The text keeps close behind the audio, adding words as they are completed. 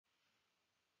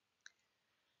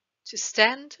To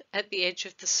stand at the edge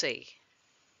of the sea,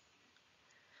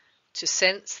 to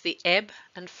sense the ebb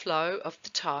and flow of the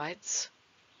tides,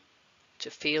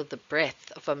 to feel the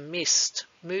breath of a mist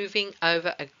moving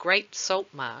over a great salt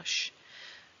marsh,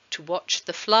 to watch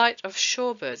the flight of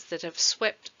shorebirds that have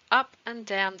swept up and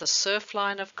down the surf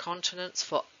line of continents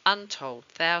for untold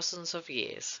thousands of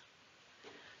years,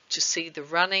 to see the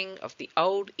running of the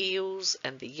old eels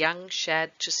and the young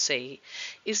shad to sea,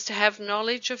 is to have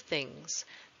knowledge of things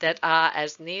that are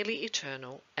as nearly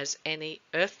eternal as any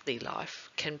earthly life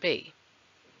can be.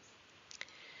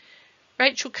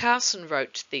 Rachel Carson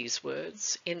wrote these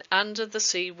words in Under the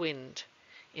Sea Wind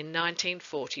in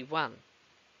 1941,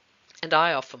 and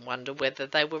I often wonder whether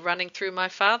they were running through my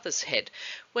father's head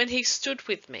when he stood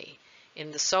with me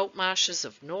in the salt marshes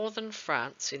of northern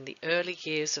France in the early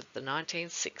years of the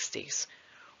 1960s,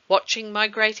 watching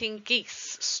migrating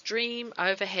geese stream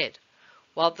overhead,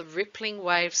 while the rippling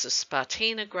waves of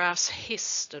spartina grass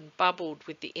hissed and bubbled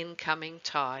with the incoming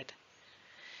tide.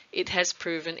 It has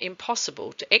proven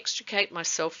impossible to extricate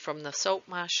myself from the salt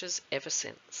marshes ever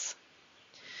since.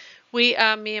 We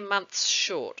are mere months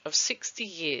short of 60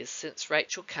 years since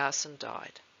Rachel Carson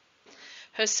died.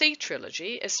 Her sea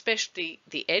trilogy, especially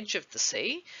The Edge of the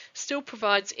Sea, still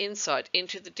provides insight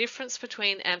into the difference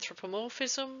between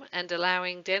anthropomorphism and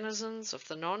allowing denizens of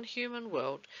the non-human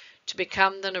world to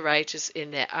become the narrators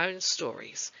in their own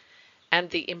stories, and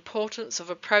the importance of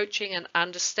approaching an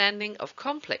understanding of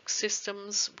complex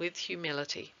systems with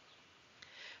humility.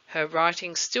 Her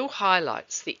writing still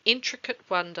highlights the intricate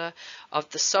wonder of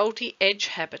the salty edge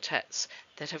habitats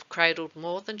that have cradled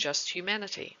more than just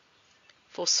humanity.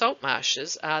 For salt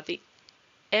marshes are the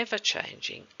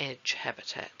ever-changing edge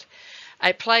habitat,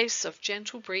 a place of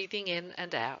gentle breathing in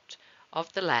and out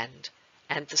of the land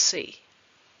and the sea.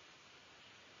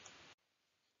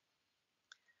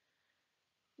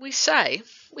 We say,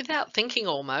 without thinking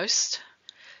almost,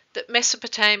 that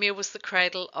Mesopotamia was the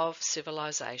cradle of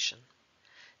civilization.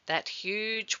 That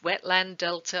huge wetland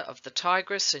delta of the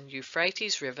Tigris and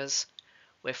Euphrates rivers,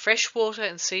 where fresh water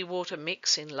and seawater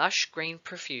mix in lush green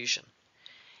profusion.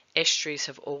 Estuaries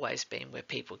have always been where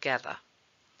people gather.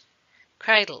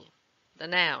 Cradle, the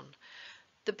noun,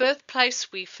 the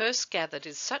birthplace we first gathered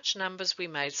in such numbers we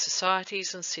made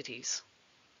societies and cities.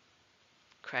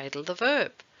 Cradle, the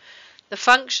verb, the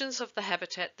functions of the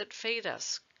habitat that feed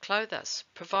us, clothe us,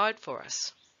 provide for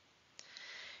us.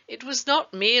 It was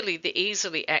not merely the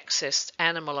easily accessed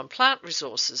animal and plant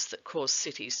resources that caused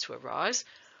cities to arise,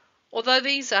 although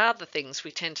these are the things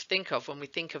we tend to think of when we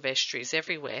think of estuaries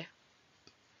everywhere.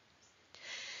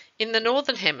 In the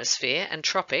northern hemisphere and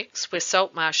tropics, where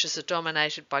salt marshes are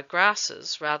dominated by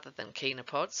grasses rather than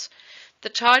chenopod's, the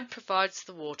tide provides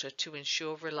the water to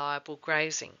ensure reliable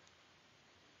grazing.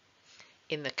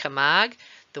 In the Camargue,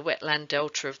 the wetland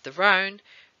delta of the Rhone,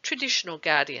 traditional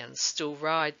guardians still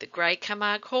ride the grey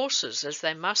Camargue horses as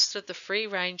they muster the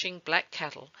free-ranging black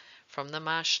cattle from the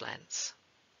marshlands.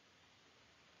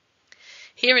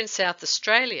 Here in South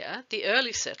Australia, the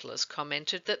early settlers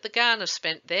commented that the Kaurna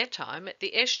spent their time at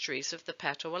the estuaries of the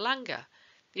Patowalunga,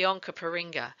 the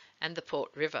Onkaparinga and the Port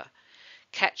River,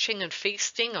 catching and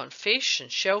feasting on fish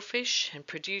and shellfish and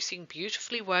producing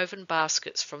beautifully woven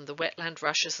baskets from the wetland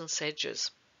rushes and sedges.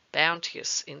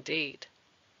 Bounteous indeed.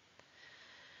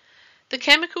 The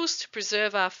chemicals to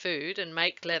preserve our food and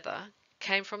make leather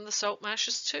came from the salt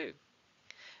marshes too.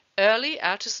 Early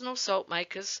artisanal salt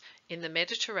makers in the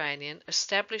Mediterranean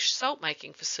established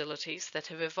salt-making facilities that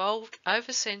have evolved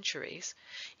over centuries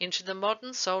into the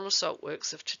modern solar salt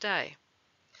works of today.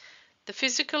 The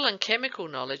physical and chemical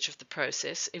knowledge of the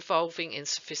process evolving in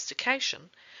sophistication,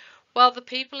 while the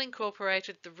people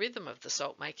incorporated the rhythm of the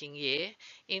salt-making year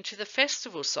into the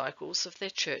festival cycles of their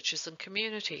churches and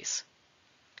communities.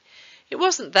 It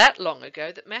wasn't that long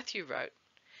ago that Matthew wrote,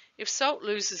 "If salt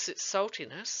loses its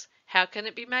saltiness, how can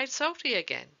it be made salty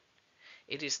again?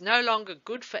 It is no longer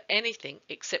good for anything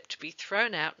except to be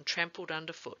thrown out and trampled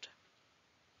underfoot."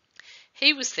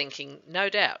 He was thinking, no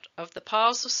doubt, of the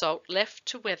piles of salt left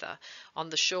to weather on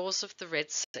the shores of the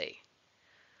Red Sea.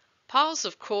 Piles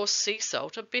of coarse sea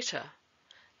salt are bitter.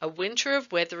 A winter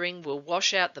of weathering will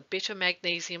wash out the bitter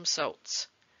magnesium salts,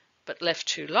 but left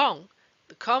too long,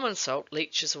 the common salt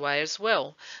leaches away as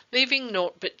well, leaving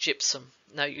naught but gypsum,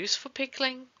 no use for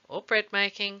pickling, or bread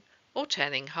making, or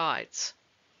tanning hides.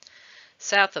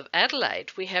 South of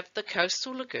Adelaide we have the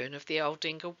coastal lagoon of the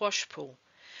Aldinga Wash Pool,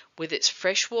 with its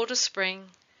freshwater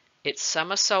spring, its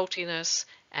summer saltiness,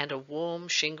 and a warm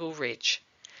shingle ridge.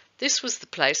 This was the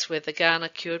place where the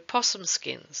Kaurna cured possum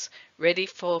skins, ready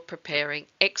for preparing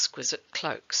exquisite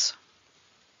cloaks.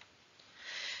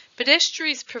 But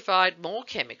estuaries provide more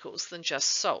chemicals than just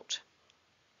salt.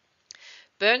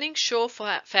 Burning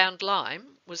shore-found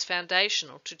lime was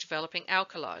foundational to developing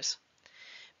alkalis.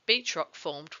 Beach rock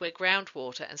formed where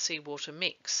groundwater and seawater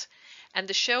mix, and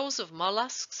the shells of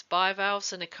mollusks,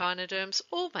 bivalves and echinoderms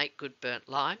all make good burnt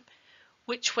lime,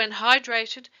 which when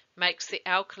hydrated makes the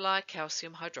alkali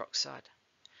calcium hydroxide.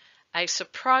 A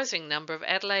surprising number of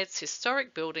Adelaide's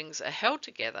historic buildings are held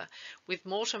together with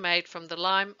mortar made from the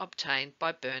lime obtained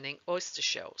by burning oyster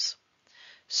shells.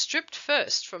 Stripped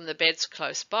first from the beds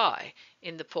close by,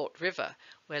 in the Port River,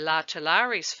 where La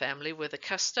Talari's family were the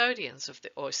custodians of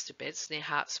the oyster beds near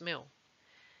Hart's Mill.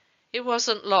 It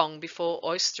wasn't long before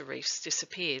oyster reefs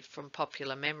disappeared from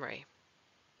popular memory.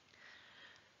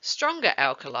 Stronger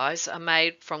alkalis are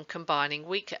made from combining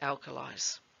weaker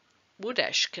alkalis. Wood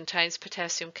ash contains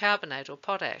potassium carbonate or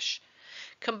potash.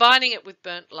 Combining it with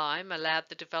burnt lime allowed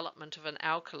the development of an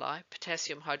alkali,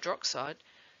 potassium hydroxide,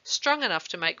 strong enough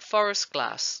to make forest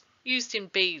glass, used in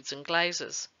beads and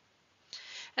glazes,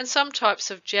 and some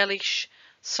types of gelish,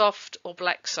 soft or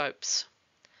black soaps.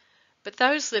 But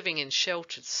those living in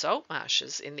sheltered salt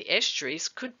marshes in the estuaries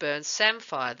could burn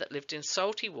samphire that lived in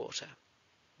salty water.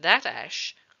 That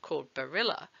ash, called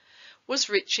berylla, was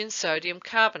rich in sodium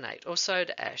carbonate or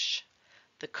soda ash.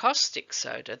 The caustic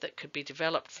soda that could be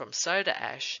developed from soda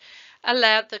ash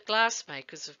allowed the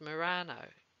glassmakers of Murano,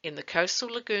 in the coastal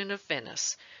lagoon of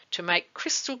Venice, to make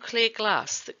crystal clear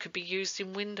glass that could be used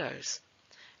in windows,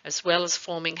 as well as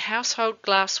forming household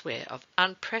glassware of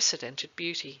unprecedented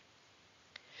beauty.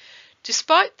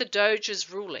 Despite the Doge's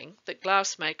ruling that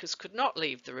glassmakers could not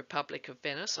leave the Republic of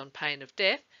Venice on pain of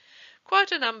death,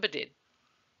 quite a number did,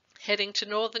 heading to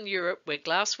northern Europe where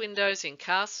glass windows in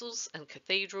castles and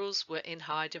cathedrals were in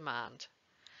high demand.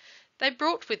 They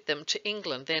brought with them to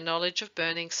England their knowledge of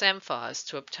burning samphires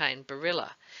to obtain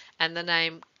berylla, and the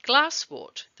name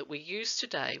glasswort that we use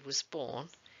today was born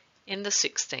in the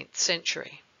 16th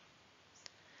century.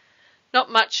 Not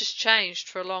much has changed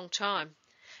for a long time.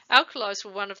 Alkalis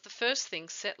were one of the first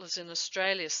things settlers in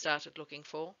Australia started looking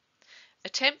for.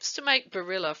 Attempts to make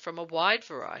berylla from a wide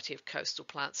variety of coastal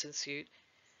plants ensued.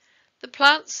 The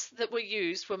plants that were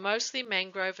used were mostly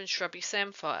mangrove and shrubby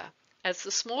samphire, as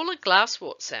the smaller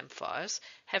glasswort samphires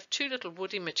have too little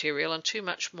woody material and too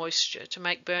much moisture to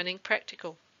make burning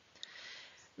practical.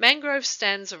 Mangrove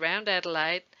stands around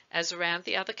Adelaide, as around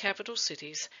the other capital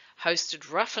cities,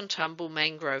 hosted rough-and-tumble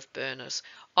mangrove burners,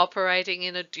 operating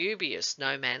in a dubious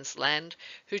no-man's land,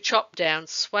 who chopped down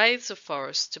swathes of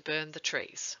forest to burn the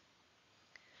trees.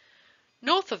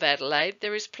 North of Adelaide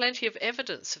there is plenty of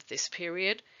evidence of this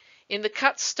period, in the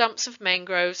cut stumps of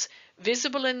mangroves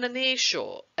visible in the near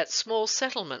shore at small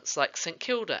settlements like St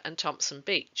Kilda and Thompson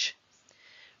Beach.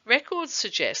 Records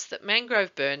suggest that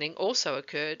mangrove burning also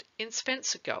occurred in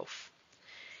Spencer Gulf.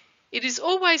 It is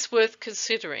always worth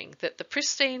considering that the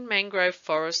pristine mangrove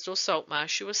forest or salt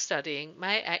marsh you are studying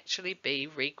may actually be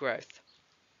regrowth.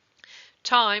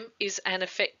 Time is an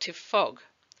effective fog.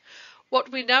 What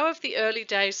we know of the early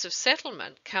days of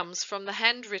settlement comes from the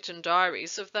handwritten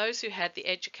diaries of those who had the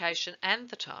education and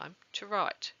the time to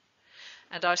write,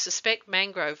 and I suspect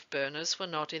mangrove burners were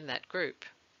not in that group.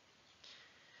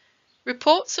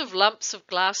 Reports of lumps of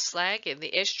glass slag in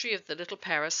the estuary of the Little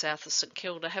Parra south of St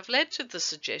Kilda have led to the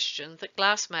suggestion that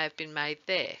glass may have been made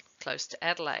there, close to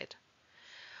Adelaide.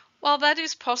 While that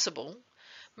is possible,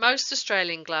 most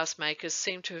Australian glassmakers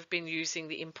seem to have been using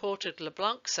the imported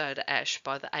LeBlanc soda ash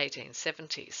by the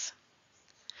 1870s.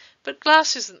 But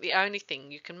glass isn't the only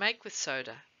thing you can make with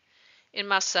soda. In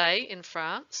Marseille, in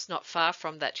France, not far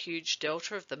from that huge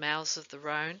delta of the mouths of the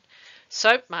Rhone,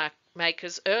 soap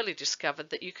makers early discovered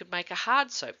that you could make a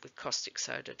hard soap with caustic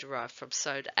soda derived from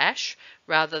soda ash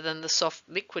rather than the soft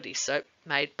liquidy soap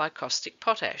made by caustic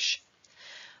potash.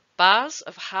 Bars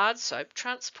of hard soap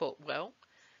transport well.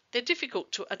 They're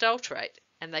difficult to adulterate,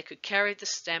 and they could carry the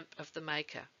stamp of the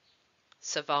maker.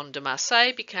 Savon de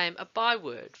Marseille became a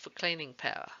byword for cleaning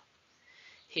power.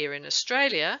 Here in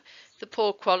Australia, the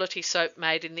poor quality soap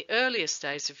made in the earliest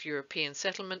days of European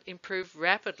settlement improved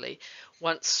rapidly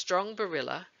once strong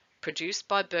berylla, produced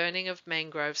by burning of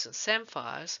mangroves and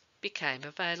samphires, became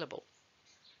available.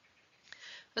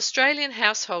 Australian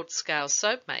household scale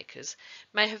soap makers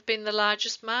may have been the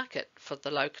largest market for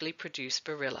the locally produced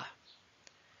berylla.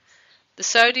 The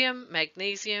sodium,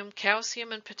 magnesium,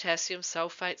 calcium and potassium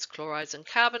sulfates, chlorides and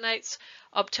carbonates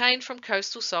obtained from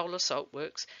coastal solar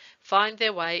saltworks find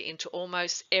their way into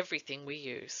almost everything we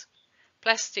use.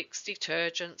 Plastics,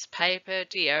 detergents, paper,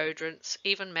 deodorants,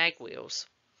 even mag wheels.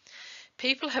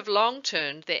 People have long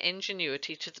turned their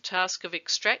ingenuity to the task of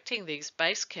extracting these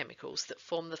base chemicals that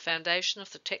form the foundation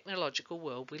of the technological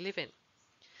world we live in.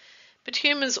 But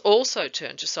humans also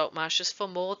turn to salt marshes for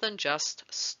more than just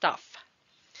stuff.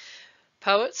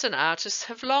 Poets and artists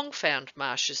have long found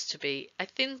marshes to be a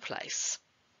thin place.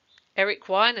 Eric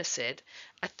Weiner said,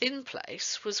 "A thin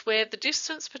place was where the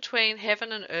distance between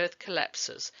heaven and earth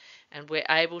collapses and we're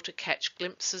able to catch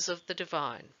glimpses of the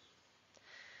divine."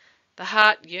 "The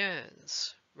heart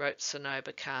yearns," wrote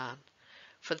Sanoba Khan,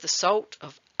 "for the salt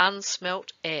of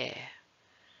unsmelt air,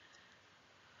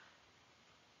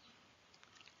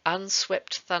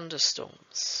 unswept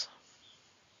thunderstorms,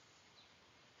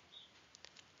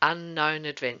 unknown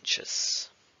adventures."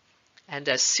 And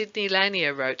as Sidney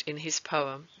Lanier wrote in his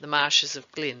poem, The Marshes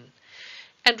of Glyn,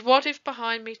 "And what if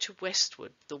behind me to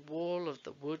westward the wall of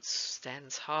the woods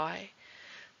stands high?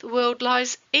 The world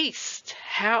lies east,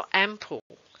 how ample,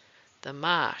 the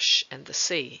marsh and the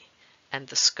sea and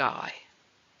the sky."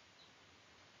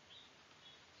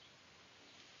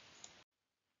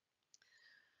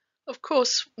 Of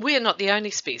course, we are not the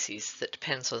only species that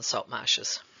depends on salt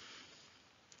marshes.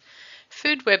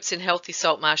 Food webs in healthy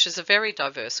salt marshes are very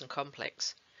diverse and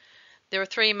complex. There are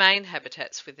three main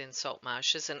habitats within salt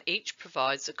marshes, and each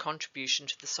provides a contribution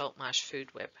to the salt marsh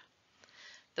food web.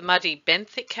 The muddy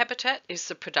benthic habitat is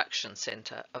the production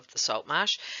centre of the salt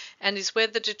marsh and is where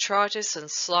the detritus and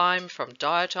slime from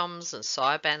diatoms and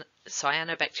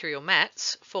cyanobacterial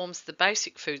mats forms the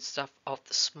basic foodstuff of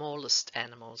the smallest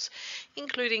animals,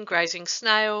 including grazing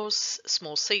snails,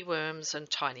 small sea worms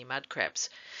and tiny mud crabs.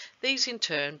 These in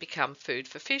turn become food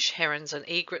for fish, herons and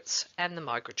egrets and the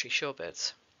migratory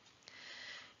shorebirds.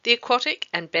 The aquatic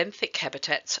and benthic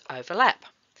habitats overlap,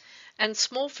 and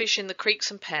small fish in the creeks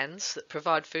and pans that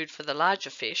provide food for the larger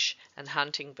fish and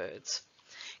hunting birds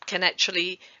can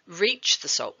actually reach the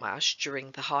salt marsh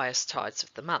during the highest tides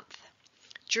of the month.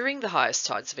 During the highest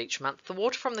tides of each month, the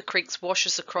water from the creeks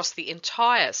washes across the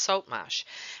entire salt marsh,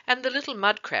 and the little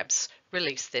mud crabs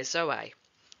release their zoe.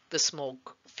 The small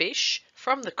fish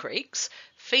from the creeks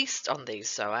feast on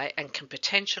these zoe and can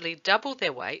potentially double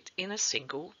their weight in a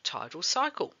single tidal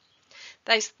cycle.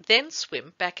 They then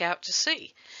swim back out to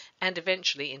sea and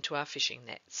eventually into our fishing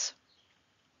nets.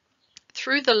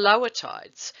 Through the lower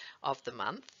tides of the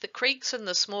month, the creeks and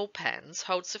the small pans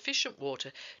hold sufficient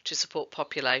water to support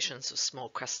populations of small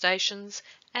crustaceans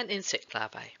and insect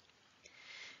larvae.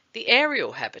 The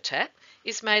aerial habitat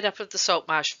is made up of the salt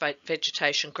marsh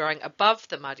vegetation growing above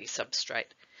the muddy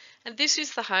substrate, and this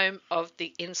is the home of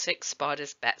the insects,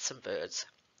 spiders, bats and birds.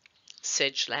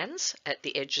 Sedgelands at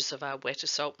the edges of our wetter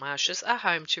salt marshes are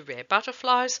home to rare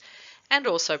butterflies and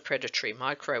also predatory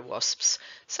micro-wasps,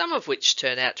 some of which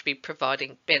turn out to be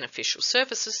providing beneficial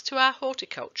services to our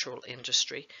horticultural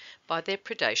industry by their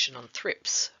predation on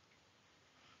thrips.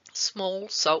 Small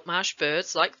salt marsh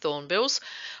birds like thornbills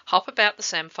hop about the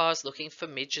samphires looking for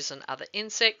midges and other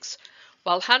insects,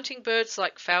 while hunting birds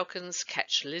like falcons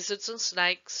catch lizards and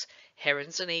snakes,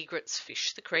 herons and egrets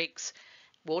fish the creeks,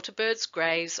 waterbirds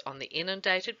graze on the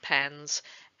inundated pans,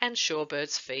 and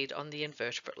shorebirds feed on the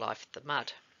invertebrate life of the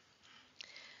mud.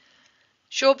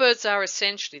 Shorebirds are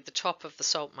essentially the top of the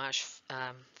salt marsh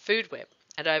food web,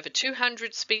 and over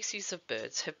 200 species of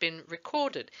birds have been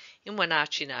recorded in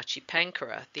Wenatchee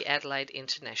Pankara, the Adelaide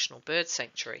International Bird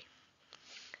Sanctuary.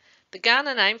 The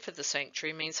Kaurna name for the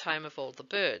sanctuary means home of all the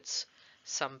birds.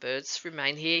 Some birds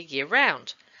remain here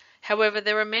year-round. However,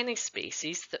 there are many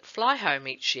species that fly home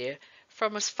each year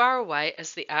from as far away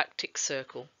as the Arctic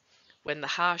Circle, when the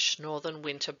harsh northern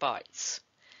winter bites.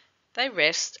 They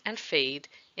rest and feed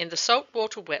in the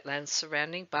saltwater wetlands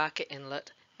surrounding Barker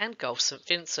Inlet and Gulf St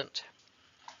Vincent.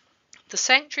 The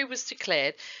sanctuary was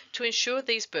declared to ensure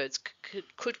these birds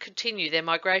could continue their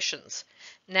migrations.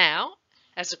 Now,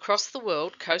 as across the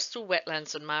world coastal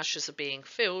wetlands and marshes are being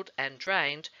filled and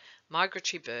drained,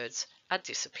 migratory birds are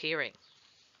disappearing.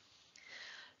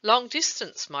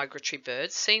 Long-distance migratory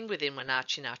birds seen within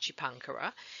Wenatchee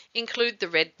Pankara include the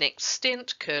red-necked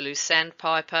stint, curlew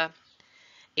sandpiper,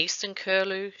 eastern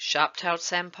curlew, sharp-tailed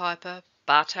sandpiper,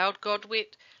 bar-tailed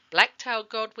godwit, black-tailed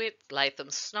godwit,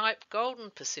 Latham's snipe,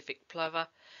 golden Pacific plover,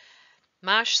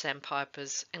 marsh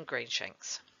sandpipers and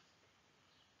greenshanks.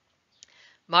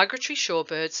 Migratory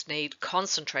shorebirds need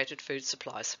concentrated food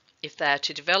supplies if they are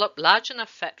to develop large enough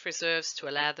fat reserves to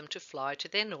allow them to fly to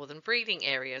their northern breeding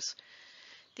areas.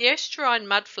 The estuarine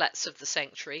mudflats of the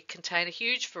sanctuary contain a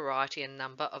huge variety and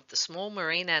number of the small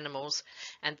marine animals,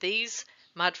 and these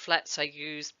mudflats are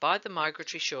used by the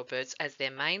migratory shorebirds as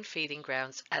their main feeding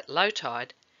grounds at low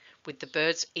tide, with the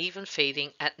birds even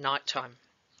feeding at night time.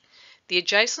 The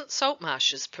adjacent salt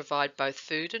marshes provide both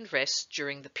food and rest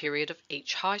during the period of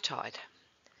each high tide.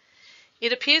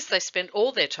 It appears they spend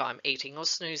all their time eating or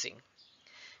snoozing.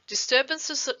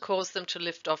 Disturbances that cause them to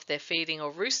lift off their feeding or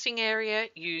roosting area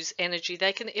use energy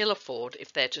they can ill afford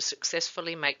if they're to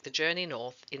successfully make the journey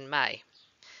north in May.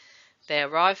 They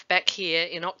arrive back here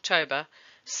in October,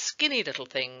 skinny little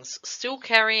things, still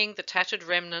carrying the tattered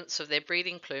remnants of their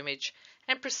breeding plumage,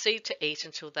 and proceed to eat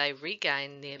until they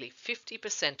regain nearly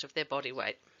 50% of their body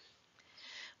weight.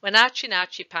 Wenatchee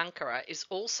Punkara is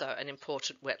also an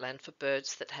important wetland for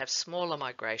birds that have smaller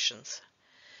migrations.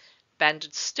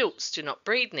 Banded stilts do not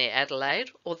breed near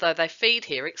Adelaide, although they feed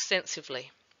here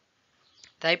extensively.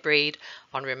 They breed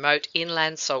on remote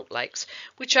inland salt lakes,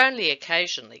 which only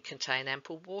occasionally contain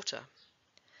ample water.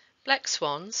 Black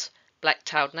swans,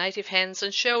 black-tailed native hens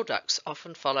and shelducks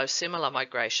often follow similar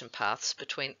migration paths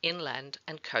between inland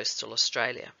and coastal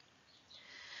Australia.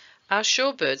 Our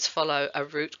shorebirds follow a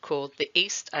route called the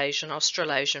East Asian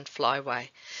Australasian Flyway,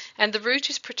 and the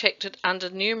route is protected under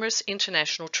numerous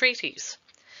international treaties.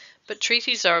 But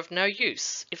treaties are of no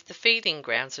use if the feeding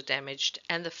grounds are damaged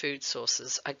and the food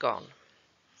sources are gone.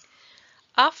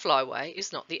 Our flyway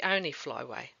is not the only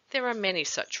flyway. There are many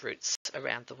such routes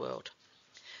around the world.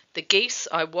 The geese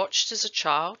I watched as a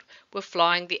child were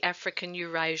flying the African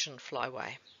Eurasian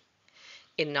flyway.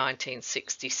 In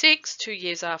 1966, 2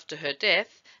 years after her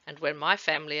death, and when my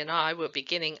family and I were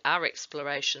beginning our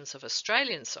explorations of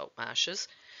Australian salt marshes,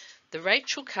 the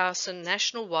Rachel Carson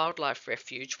National Wildlife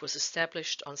Refuge was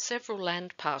established on several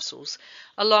land parcels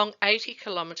along 80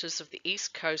 kilometres of the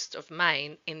east coast of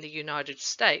Maine in the United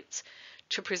States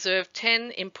to preserve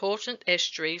 10 important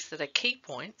estuaries that are key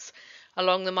points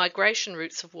along the migration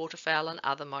routes of waterfowl and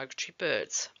other migratory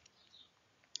birds.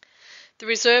 The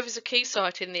reserve is a key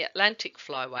site in the Atlantic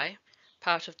Flyway,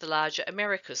 part of the larger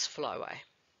Americas Flyway.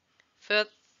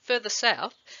 Further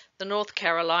south, the North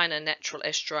Carolina Natural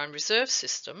Estuarine Reserve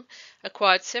System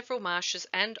acquired several marshes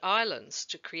and islands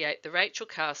to create the Rachel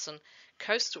Carson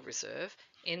Coastal Reserve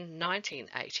in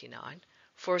 1989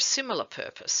 for a similar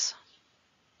purpose.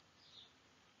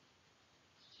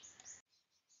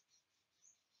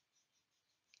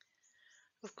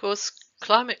 Of course,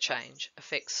 climate change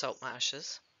affects salt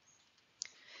marshes.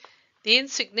 The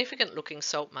insignificant-looking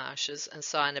salt marshes and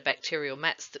cyanobacterial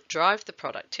mats that drive the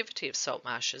productivity of salt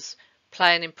marshes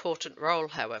play an important role,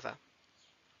 however.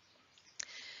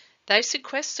 They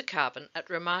sequester carbon at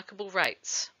remarkable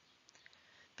rates.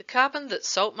 The carbon that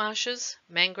salt marshes,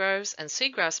 mangroves and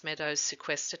seagrass meadows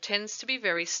sequester tends to be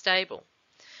very stable,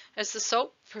 as the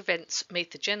salt prevents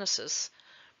methagenesis,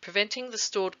 preventing the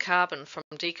stored carbon from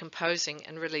decomposing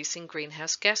and releasing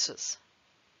greenhouse gases.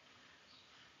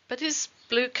 But is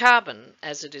blue carbon,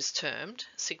 as it is termed,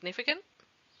 significant?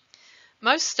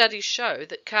 Most studies show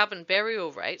that carbon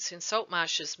burial rates in salt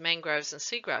marshes, mangroves and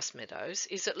seagrass meadows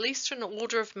is at least an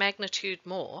order of magnitude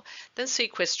more than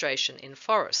sequestration in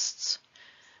forests.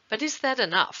 But is that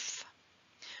enough?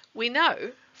 We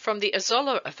know from the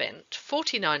Azolla event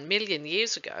 49 million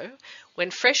years ago, when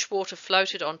fresh water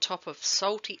floated on top of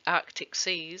salty Arctic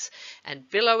seas and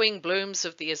billowing blooms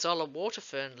of the Azolla water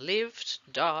fern lived,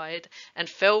 died and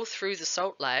fell through the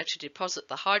salt layer to deposit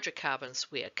the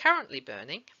hydrocarbons we are currently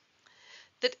burning,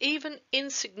 that even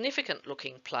insignificant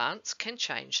looking plants can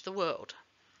change the world.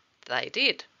 They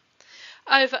did.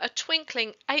 Over a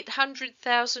twinkling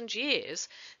 800,000 years,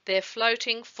 their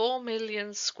floating 4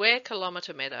 million square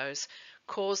kilometre meadows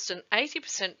caused an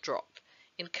 80% drop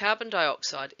in carbon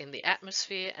dioxide in the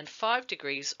atmosphere and 5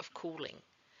 degrees of cooling,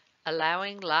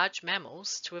 allowing large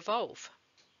mammals to evolve.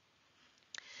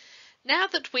 Now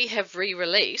that we have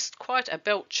re-released quite a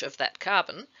belch of that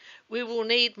carbon, we will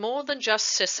need more than just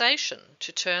cessation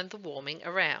to turn the warming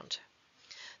around.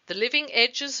 The living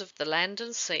edges of the land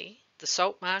and sea, the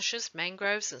salt marshes,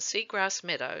 mangroves and seagrass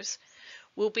meadows,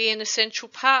 will be an essential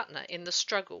partner in the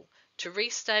struggle to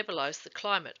restabilise the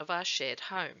climate of our shared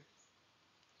home.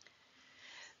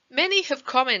 Many have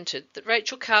commented that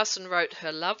Rachel Carson wrote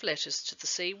her love letters to the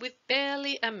sea with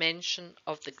barely a mention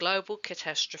of the global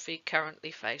catastrophe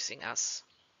currently facing us.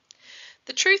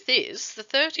 The truth is, the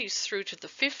 30s through to the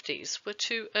 50s were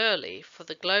too early for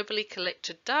the globally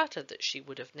collected data that she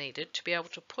would have needed to be able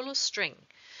to pull a string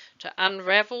to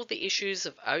unravel the issues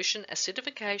of ocean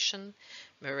acidification,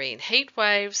 marine heat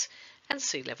waves and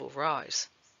sea level rise.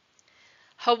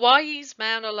 Hawaii's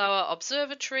Mauna Loa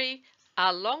Observatory,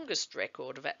 our longest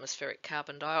record of atmospheric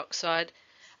carbon dioxide,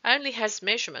 only has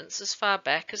measurements as far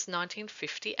back as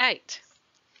 1958.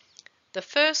 The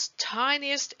first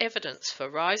tiniest evidence for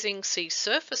rising sea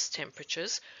surface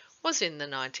temperatures was in the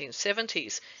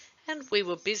 1970s, and we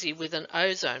were busy with an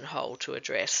ozone hole to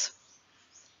address.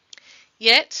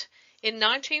 Yet, in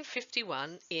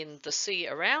 1951, in The Sea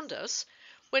Around Us,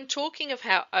 when talking of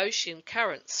how ocean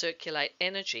currents circulate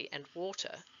energy and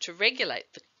water to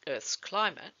regulate the Earth's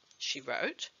climate, she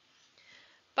wrote,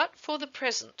 but for the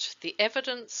present, the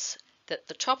evidence that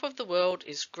the top of the world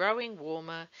is growing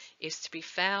warmer is to be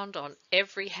found on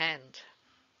every hand.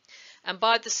 And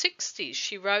by the 60s,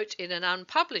 she wrote in an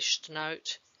unpublished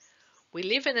note, "We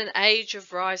live in an age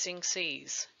of rising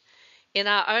seas. In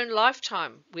our own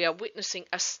lifetime, we are witnessing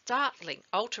a startling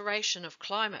alteration of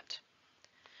climate."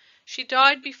 She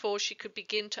died before she could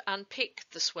begin to unpick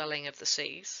the swelling of the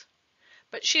seas,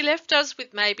 but she left us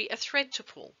with maybe a thread to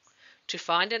pull to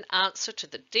find an answer to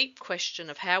the deep question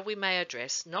of how we may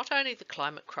address not only the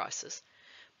climate crisis,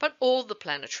 but all the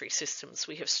planetary systems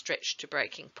we have stretched to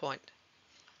breaking point,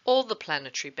 all the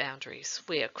planetary boundaries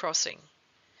we are crossing.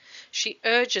 She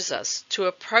urges us to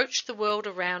approach the world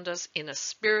around us in a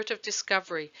spirit of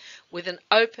discovery, with an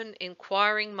open,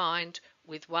 inquiring mind,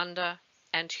 with wonder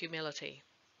and humility.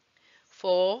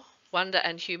 For wonder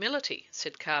and humility,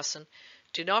 said Carson,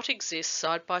 do not exist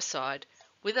side by side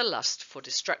with a lust for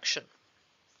destruction.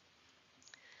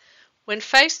 When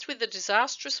faced with a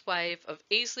disastrous wave of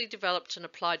easily developed and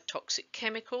applied toxic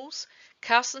chemicals,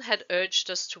 Carson had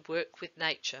urged us to work with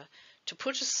nature, to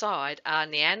put aside our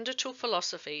Neanderthal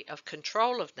philosophy of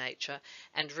control of nature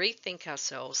and rethink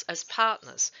ourselves as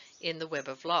partners in the web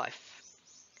of life.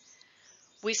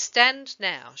 We stand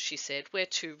now, she said, where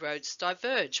two roads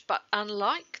diverge, but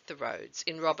unlike the roads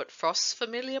in Robert Frost's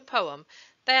familiar poem,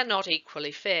 they are not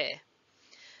equally fair.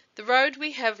 The road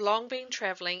we have long been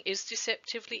travelling is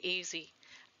deceptively easy,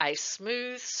 a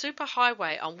smooth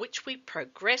superhighway on which we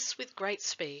progress with great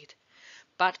speed,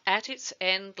 but at its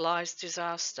end lies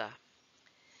disaster.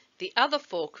 The other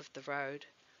fork of the road,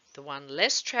 the one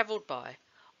less travelled by,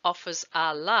 offers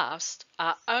our last,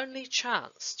 our only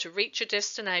chance to reach a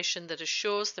destination that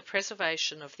assures the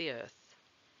preservation of the earth.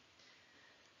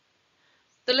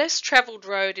 The less travelled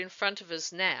road in front of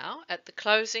us now, at the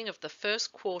closing of the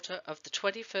first quarter of the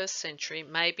 21st century,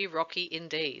 may be rocky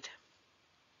indeed.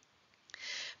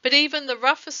 But even the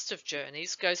roughest of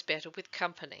journeys goes better with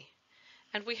company,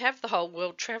 and we have the whole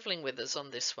world travelling with us on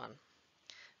this one.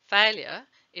 Failure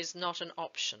is not an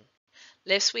option,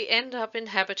 lest we end up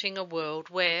inhabiting a world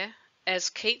where,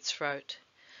 as Keats wrote,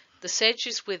 the sedge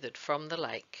is withered from the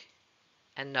lake,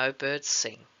 and no birds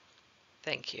sing.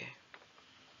 Thank you.